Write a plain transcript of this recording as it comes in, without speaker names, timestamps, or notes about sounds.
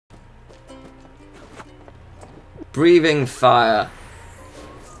Breathing fire.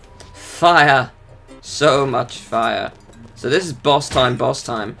 Fire. So much fire. So this is boss time,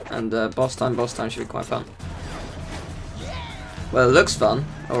 and boss time should be quite fun. Well, it looks fun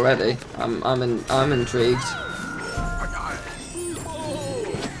already. I'm intrigued.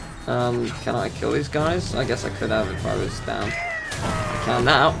 Can I kill these guys? I guess I could have if I was down. I can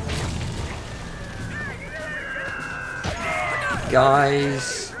now.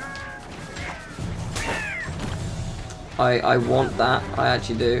 Guys, I want that. I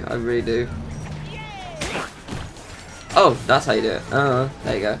actually do. I really do. Oh, that's how you do it.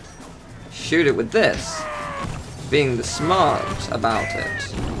 There you go. Shoot it with this. Being the smart about it.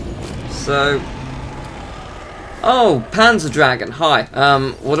 So, oh, Panzer Dragon. Hi.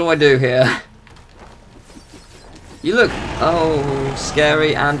 What do I do here? You look, oh,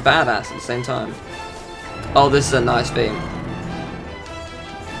 scary and badass at the same time. Oh, this is a nice beam.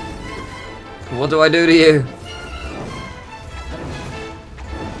 What do I do to you?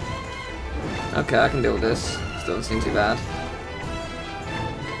 Okay, I can deal with this. This doesn't seem too bad.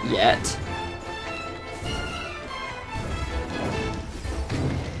 Yet.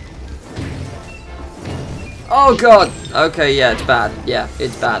 Oh god! Okay, yeah, it's bad. Yeah,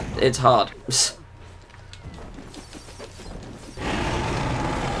 it's bad. It's hard.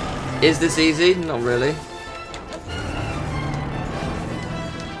 Is this easy? Not really.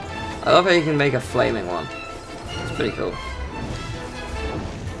 I love how you can make a flaming one. It's pretty cool.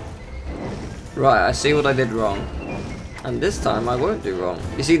 Right, I see what I did wrong. And this time I won't do wrong.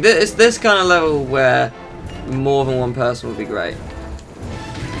 You see, it's this kind of level where more than one person would be great.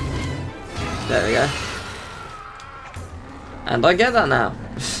 There we go. And I get that now.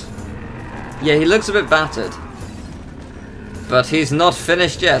 Yeah, he looks a bit battered. But he's not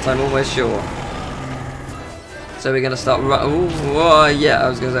finished yet, I'm almost sure. So we're going to start yeah, I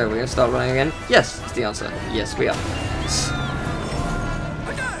was going to say, we're going to start running again. Yes, is the answer. Yes, we are.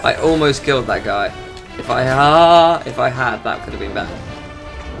 I almost killed that guy. If I had, that could have been bad.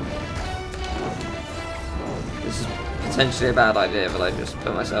 This is potentially a bad idea, but I just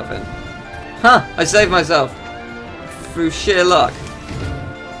put myself in. Huh! I saved myself! Through sheer luck.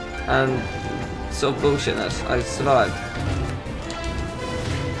 And sort of bullshitness. I survived.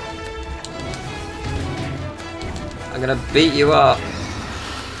 I'm gonna beat you up.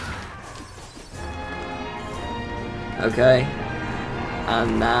 Okay.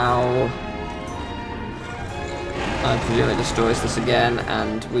 And now I presume it destroys this again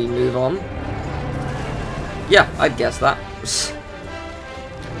and we move on. Yeah, I'd guess that.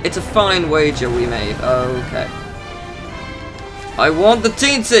 It's a fine wager we made. Okay. I want the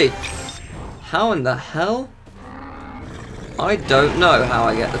teensy! How in the hell? I don't know how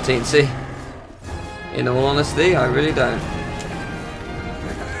I get the teensy. In all honesty, I really don't.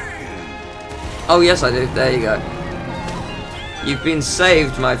 Oh yes I do, there you go. You've been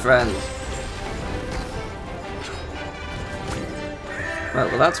saved, my friend. Right,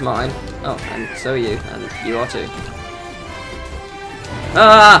 well that's mine. Oh, and so are you, and you are too.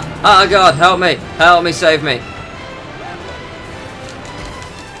 Ah! Oh god, help me! Help me, save me!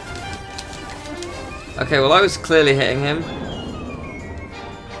 Okay, well I was clearly hitting him.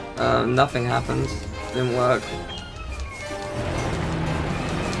 Nothing happened. Didn't work.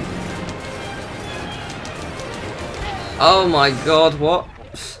 Oh my god, what?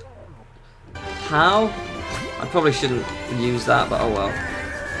 How? I probably shouldn't use that, but oh well.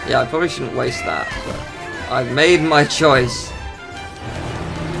 Yeah, I probably shouldn't waste that, but I've made my choice.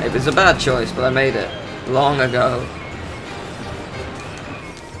 Maybe it's a bad choice, but I made it long ago.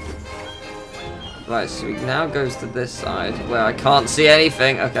 Right, so he now goes to this side where I can't see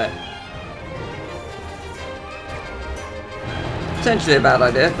anything. Okay. Potentially a bad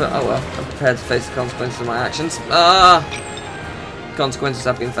idea, but oh well. I'm prepared to face the consequences of my actions. Ah! Consequences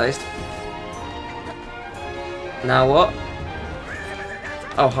have been faced. Now what?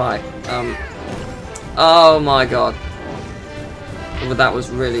 Oh, hi. Oh my god. Well, that was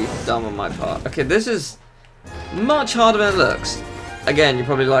really dumb on my part. Okay, this is much harder than it looks. Again, you're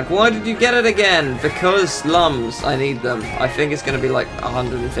probably like, why did you get it again? Because lums, I need them. I think it's going to be like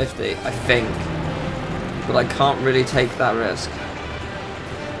 150, I think. But I can't really take that risk.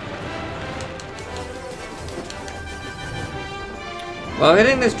 Well,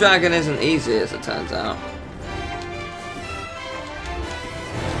 hitting this dragon isn't easy, as it turns out.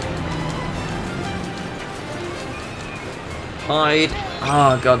 Hide.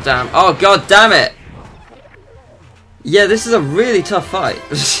 Oh, god damn. Oh, god damn it! Yeah, this is a really tough fight.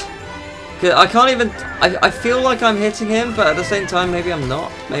 I can't even... I feel like I'm hitting him, but at the same time, maybe I'm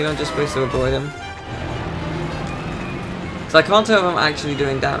not. Maybe I'm just supposed to avoid him. So I can't tell if I'm actually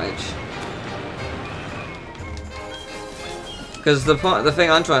doing damage. Because the thing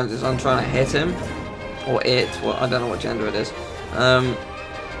I'm trying to do is I'm trying to hit him, or it. Well, I don't know what gender it is.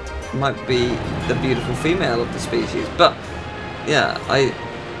 Might be the beautiful female of the species, but yeah,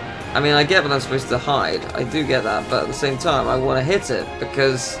 I mean, I get what I'm supposed to hide. I do get that, but at the same time, I want to hit it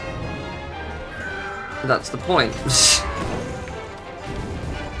because that's the point.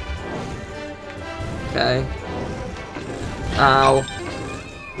 Okay. Ow.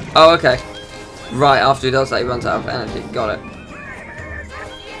 Oh, okay. Right, after he does that, he runs out of energy. Got it.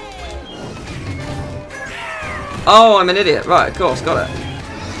 Oh, I'm an idiot. Right, of course, got it.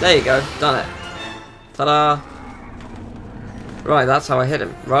 There you go, done it. Ta-da! Right, that's how I hit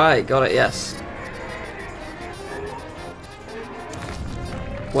him. Right, got it, yes.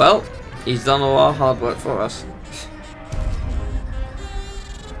 Well, he's done all our hard work for us.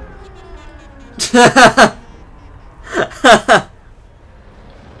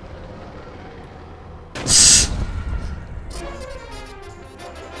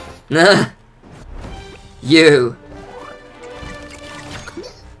 Nah. You.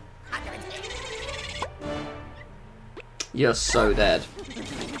 You're so dead.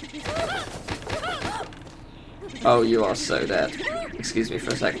 Oh, you are so dead. Excuse me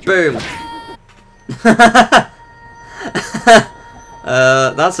for a sec. Boom!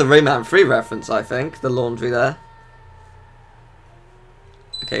 That's a Rayman 3 reference, I think. The laundry there.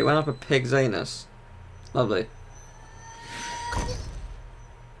 Okay, went up a pig's anus. Lovely.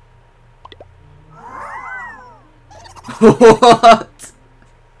 What?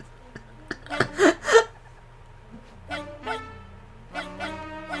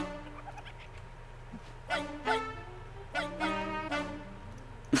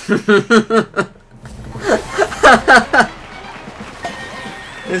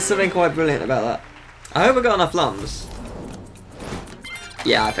 There's something quite brilliant about that. I hope I got enough lumps.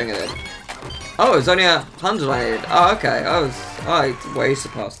 Yeah, I think I did. Oh, it was only 100 I needed. Oh, okay. I way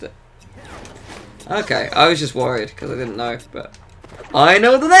surpassed it. Okay, I was just worried because I didn't know, but I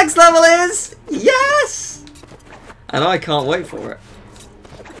know what the next level is! Yes! And I can't wait for it.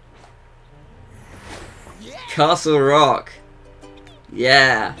 Castle Rock.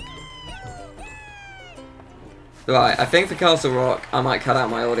 Yeah. Right, I think for Castle Rock, I might cut out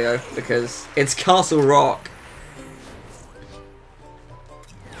my audio because it's Castle Rock.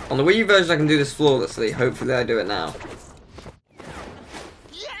 On the Wii U version, I can do this flawlessly. Hopefully, I do it now.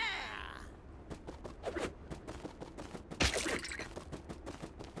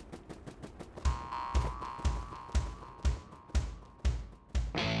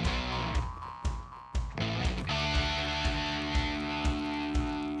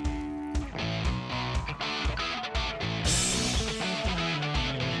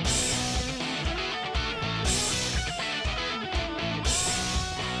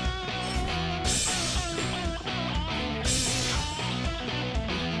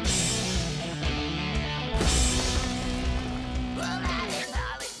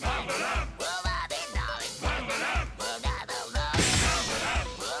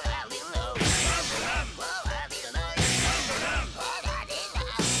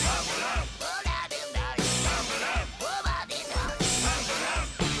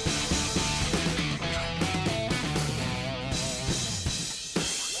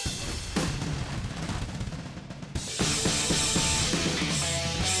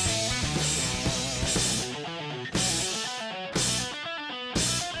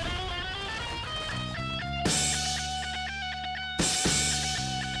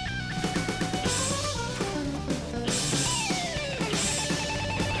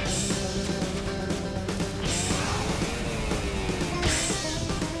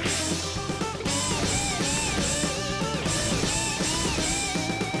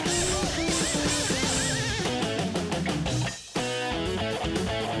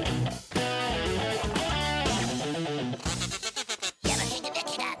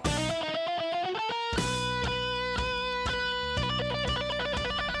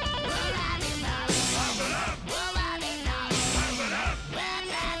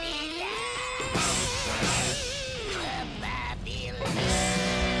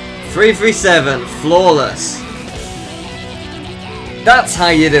 .337, flawless. That's how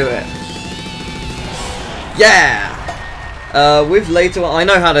you do it. Yeah. With later one, I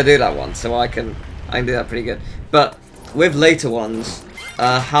know how to do that one, so I can do that pretty good. But with later ones,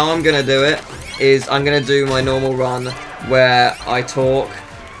 how I'm gonna do it is I'm gonna do my normal run where I talk,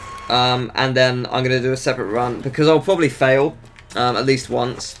 and then I'm gonna do a separate run because I'll probably fail at least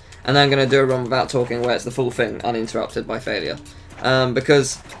once, and then I'm gonna do a run without talking where it's the full thing uninterrupted by failure.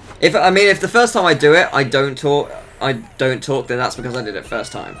 Because if the first time I do it, I don't talk, then that's because I did it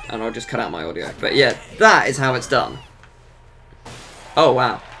first time, and I'll just cut out my audio. But yeah, that is how it's done. Oh,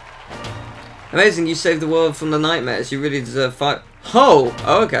 wow. Amazing, you saved the world from the nightmares. You really deserve 5. Oh!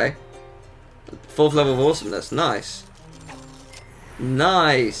 Oh, okay. 4th level of awesomeness. Nice.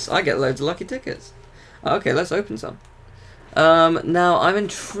 Nice. I get loads of lucky tickets. Okay, let's open some. Now, I'm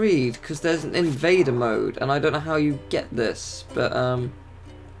intrigued, because there's an invader mode, and I don't know how you get this, but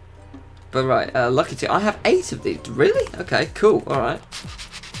right, lucky ticket. I have 8 of these. Really? Okay, cool. Alright.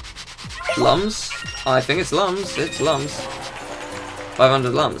 Lums? I think it's lums. It's lums.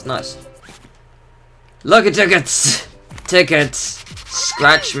 500 lums. Nice. Lucky tickets! Tickets!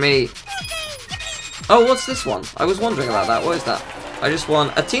 Scratch me! Oh, what's this one? I was wondering about that. What is that? I just won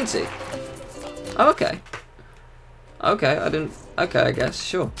a Teensy. Oh, okay. Okay, I didn't... Okay, I guess.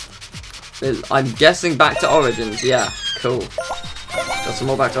 Sure. I'm guessing back to Origins. Yeah, cool. Got some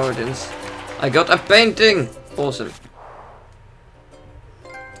more back to Origins. I got a painting! Awesome.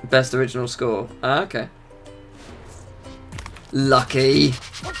 Best original score. Okay. Lucky.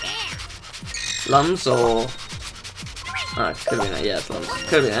 Lums or... Oh, could have been... Yeah, it's lums.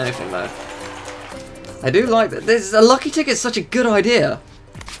 Could have been anything, though. I do like that. There's a lucky ticket. It's such a good idea.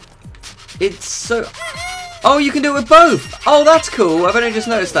 It's so... Oh, you can do it with both! Oh, that's cool. I've only just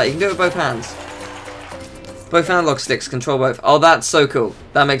noticed that. You can do it with both hands. Both analog sticks control both. Oh, that's so cool.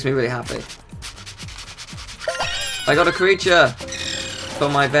 That makes me really happy. I got a creature. For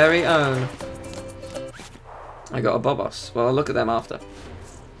my very own. I got a Bobos. Well, I'll look at them after.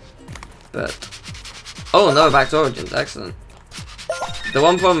 But... Oh, no, back to Origins. Excellent. The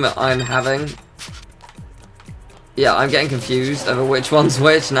one problem that I'm having... Yeah, I'm getting confused over which one's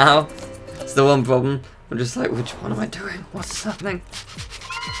which now. It's the one problem. I'm just like, which one am I doing? What's happening?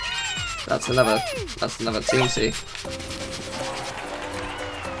 That's another Teensy.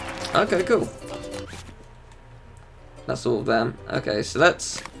 Okay, cool. That's all of them. Okay, so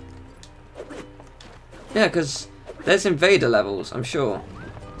let's... Yeah, because there's invader levels, I'm sure.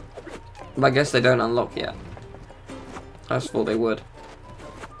 But I guess they don't unlock yet. I just thought they would.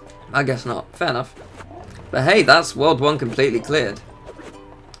 I guess not. Fair enough. But hey, that's World 1 completely cleared.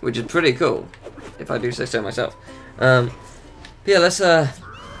 Which is pretty cool, if I do say so myself. Yeah, let's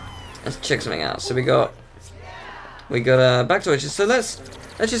check something out. So we got back to Origins. So let's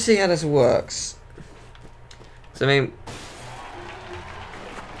just see how this works. So I mean,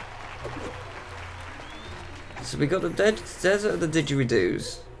 so we got the Desert of the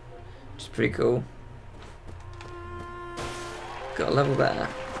Didgeridoos, which is pretty cool. Got a level there.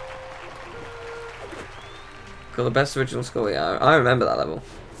 Got the best original score. Yeah, I remember that level.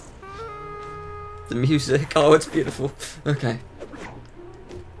 The music, oh, it's beautiful. Okay.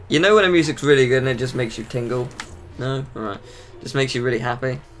 You know when a music's really good and it just makes you tingle? No? Alright. Just makes you really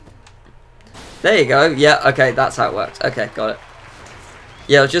happy. There you go. Yeah, okay, that's how it works. Okay, got it.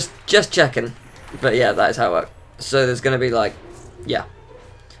 Yeah, I was just checking. But yeah, that is how it works. So there's going to be like... Yeah.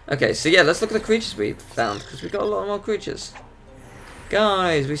 Okay, so yeah, let's look at the creatures we found. Because we've got a lot more creatures.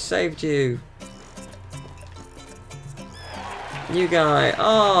 Guys, we saved you. New guy.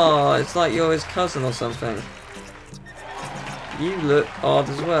 Oh, it's like you're his cousin or something. You look odd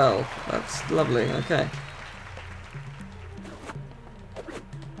as well. That's lovely. Okay.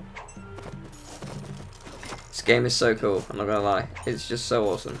 This game is so cool. I'm not gonna lie. It's just so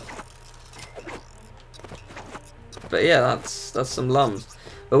awesome. But yeah, that's some lums.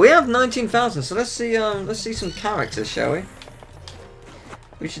 But we have 19,000. So let's see some characters, shall we?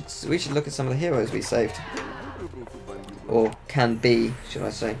 We should look at some of the heroes we saved. Or can be, should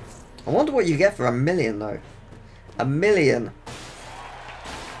I say. I wonder what you get for 1 million, though. 1 million.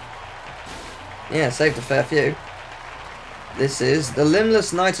 Yeah, saved a fair few. This is... The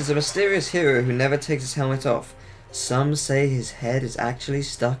Limbless Knight is a mysterious hero who never takes his helmet off. Some say his head is actually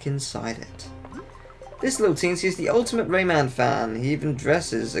stuck inside it. This little teensy is the ultimate Rayman fan. He even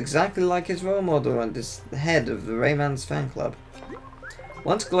dresses exactly like his role model and is the head of the Rayman's fan club.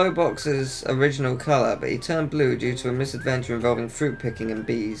 Once Glowbox's original colour, but he turned blue due to a misadventure involving fruit picking and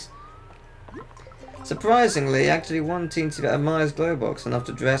bees. Surprisingly, actually one Teensy that admires Glowbox enough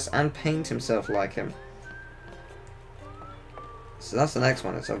to dress and paint himself like him. So that's the next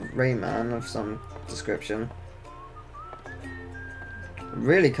one. It's a Rayman of some description.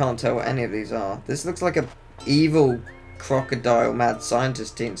 Really can't tell what any of these are. This looks like a evil crocodile mad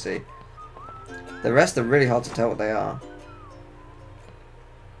scientist Teensy. The rest are really hard to tell what they are.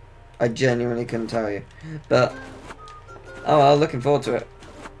 I genuinely couldn't tell you. But, oh well, looking forward to it.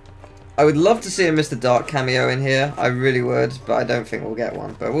 I would love to see a Mr. Dark cameo in here. I really would, but I don't think we'll get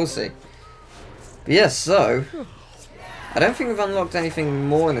one. But we'll see. But yes, so... I don't think we've unlocked anything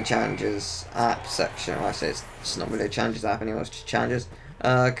more in the challenges app section. Well, I say it's not really a challenges app anymore, it's just challenges.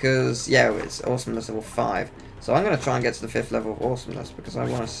 Because, yeah, it's awesomeness level 5. So I'm going to try and get to the 5th level of awesomeness because I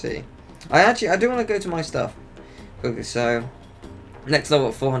want to see. I do want to go to my stuff. Okay, so next level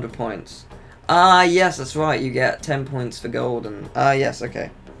at 400 points. Ah, yes, that's right. You get 10 points for gold and... Ah, yes,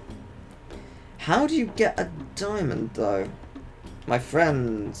 okay. How do you get a diamond, though? My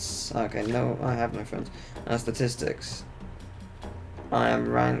friends... Okay, no, I have no friends. Statistics. I am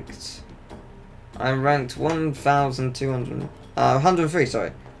ranked 1,200... 103,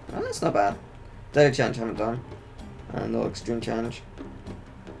 sorry. Oh, that's not bad. Daily challenge haven't done. And no extreme challenge.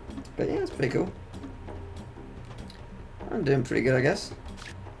 But yeah, it's pretty cool. I'm doing pretty good, I guess.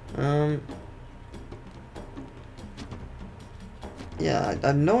 Yeah, I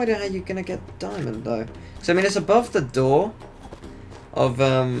have no idea how you're gonna get diamond though. So I mean, it's above the door of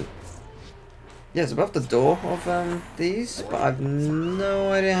yeah, it's above the door of these, but I've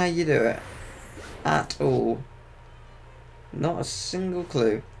no idea how you do it at all. Not a single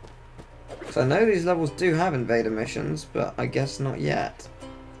clue. So I know these levels do have invader missions, but I guess not yet.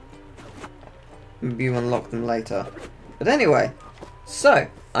 Maybe you unlock them later. But anyway, so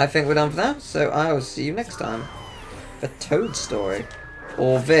I think we're done for now. So I will see you next time. The Toad story,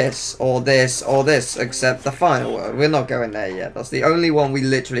 or this, or this, or this, except the final world. We're not going there yet. That's the only one we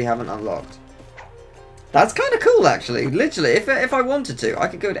literally haven't unlocked. That's kind of cool, actually. Literally, if I wanted to, I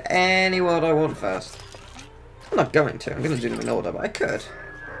could go to any world I want first. I'm not going to. I'm going to do them in order, but I could.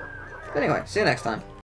 Anyway, see you next time.